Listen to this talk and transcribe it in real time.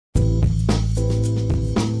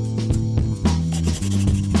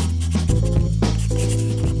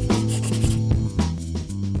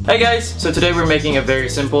Hi guys! So today we're making a very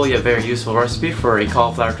simple yet very useful recipe for a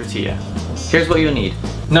cauliflower tortilla. Here's what you'll need.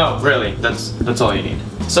 No, really, that's all you need.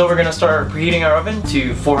 So we're gonna start preheating our oven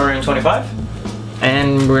to 425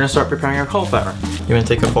 and we're gonna start preparing our cauliflower. You're gonna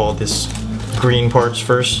take up all this green parts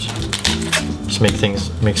first. Just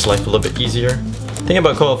makes life a little bit easier. The thing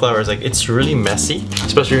about cauliflower is like it's really messy,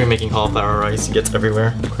 especially when you're making cauliflower rice, it gets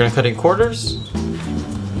everywhere. We're gonna cut in quarters.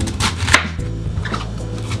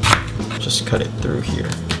 Just cut it through here.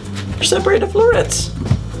 Separate the florets.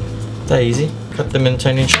 That easy. Cut them in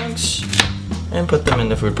tiny chunks and put them in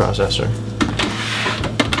the food processor.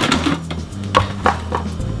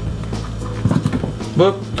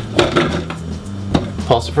 Whoop.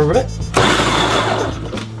 Pulse it for a bit.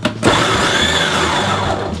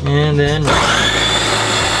 And then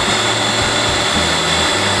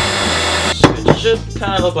so it should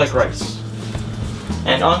kind of look like rice.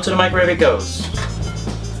 And onto the microwave it goes.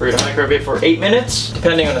 We're gonna microwave it for 8 minutes,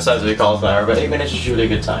 depending on the size of your cauliflower, but 8 minutes is usually a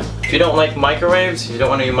good time. If you don't like microwaves, if you don't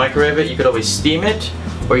want to microwave it, you could always steam it,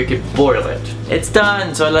 or you could boil it. It's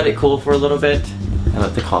done, so I let it cool for a little bit. I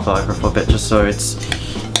let the cauliflower cook for a bit just so it's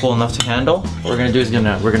cool enough to handle. What we're gonna do is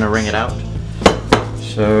we're gonna wring it out.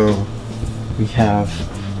 So we have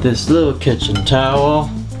this little kitchen towel,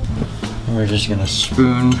 and we're just gonna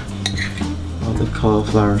spoon all the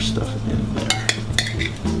cauliflower stuff in there.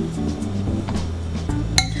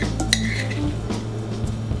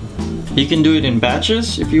 You can do it in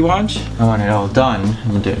batches if you want. I want it all done.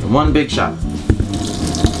 I'm gonna do it in one big shot.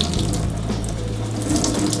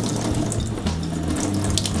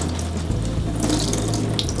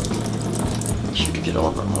 Make sure to get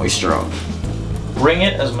all the moisture off. Wring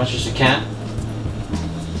it as much as you can.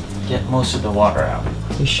 Get most of the water out.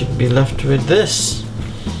 You should be left with this.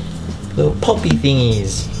 Little pulpy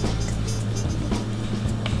thingies.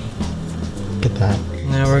 Get that.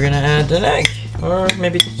 Now we're gonna add an egg. Or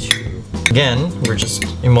maybe 2. Again, we're just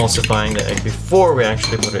emulsifying the egg before we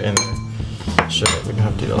actually put it in there, so that we don't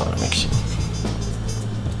have to do a lot of mixing.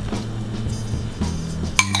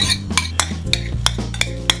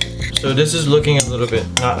 So this is looking a little bit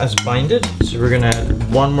not as binded, so we're gonna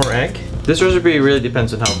add 1 more egg. This recipe really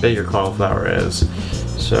depends on how big your cauliflower is,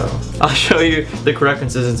 so I'll show you the correct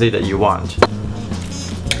consistency that you want.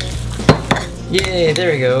 Yay,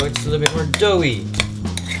 there we go, it's a little bit more doughy.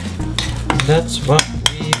 That's what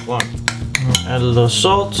we want. Add a little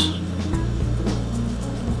salt, a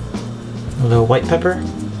little white pepper.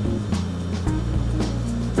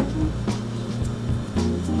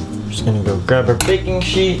 Just gonna go grab our baking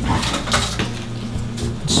sheet,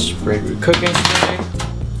 spray with cooking spray.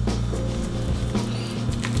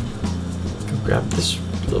 Go grab this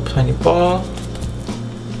little tiny ball.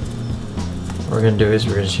 What we're gonna do is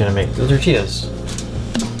we're just gonna make the tortillas.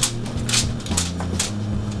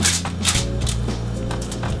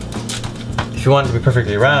 If you want it to be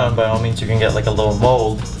perfectly round, by all means you can get like a little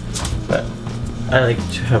mold, but I like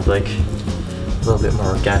to have like a little bit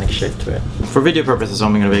more organic shape to it. For video purposes,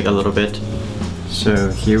 I'm gonna bake a little bit.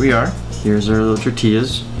 So here we are. Here's our little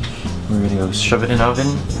tortillas. We're gonna go shove it in the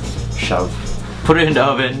oven. Put it in the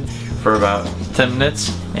oven for about 10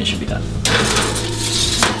 minutes and it should be done.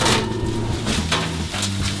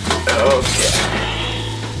 Okay.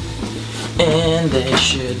 And they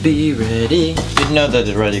should be ready. You know that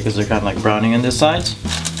they're ready because they're kind of like browning on this side.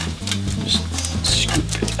 Just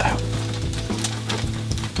scoop it out.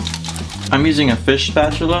 I'm using a fish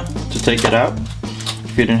spatula to take it out.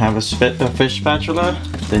 If you didn't have a fish spatula,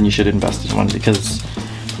 then you should invest in one because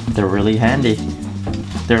they're really handy.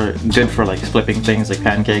 They're good for like flipping things like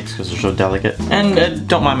pancakes because they're so delicate. And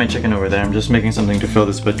don't mind my chicken over there. I'm just making something to fill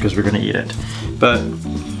this bit because we're gonna eat it. But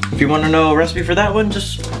if you want to know a recipe for that one,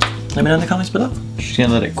 just let me know in the comments below. Just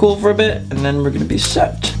gonna let it cool for a bit and then we're gonna be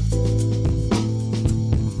set.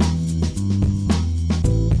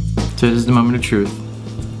 So this is the moment of truth.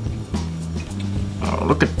 Oh,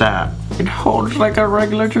 look at that. It holds like a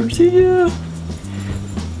regular tortilla.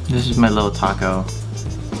 This is my little taco. I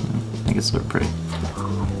think it's so pretty.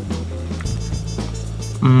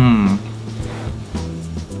 Mmm.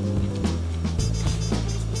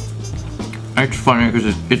 It's funny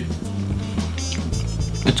because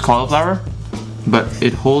it's cauliflower, but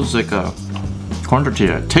it holds like a corn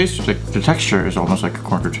tortilla. It tastes like, the texture is almost like a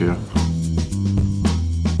corn tortilla.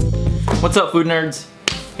 What's up, food nerds?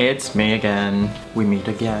 It's me again. We meet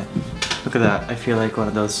again. Look at that. I feel like one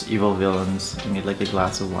of those evil villains. I need like a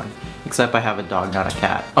glass of wine. Except I have a dog, not a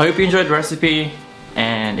cat. I hope you enjoyed the recipe,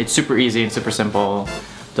 and it's super easy and super simple.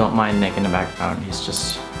 Don't mind Nick in the background. He's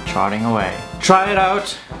just trotting away. Try it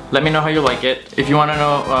out. Let me know how you like it. If you want to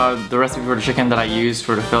know the recipe for the chicken that I used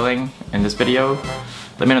for the filling in this video,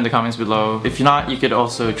 Let me know in the comments below. If not, you could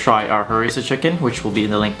also try our harissa chicken, which will be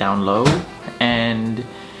in the link down low. And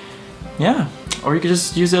yeah, or you could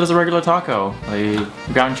just use it as a regular taco,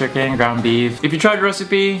 like ground chicken, ground beef. If you tried the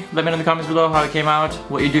recipe, let me know in the comments below how it came out,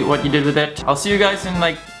 what you did with it. I'll see you guys in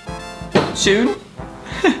like soon.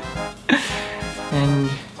 And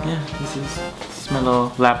yeah, this is my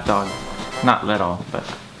little lap dog. Not little, but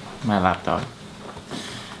my lap dog.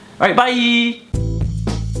 Alright, bye!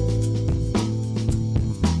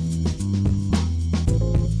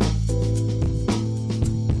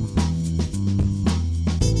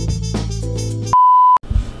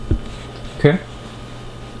 Okay.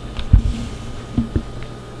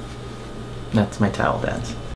 That's my towel dance.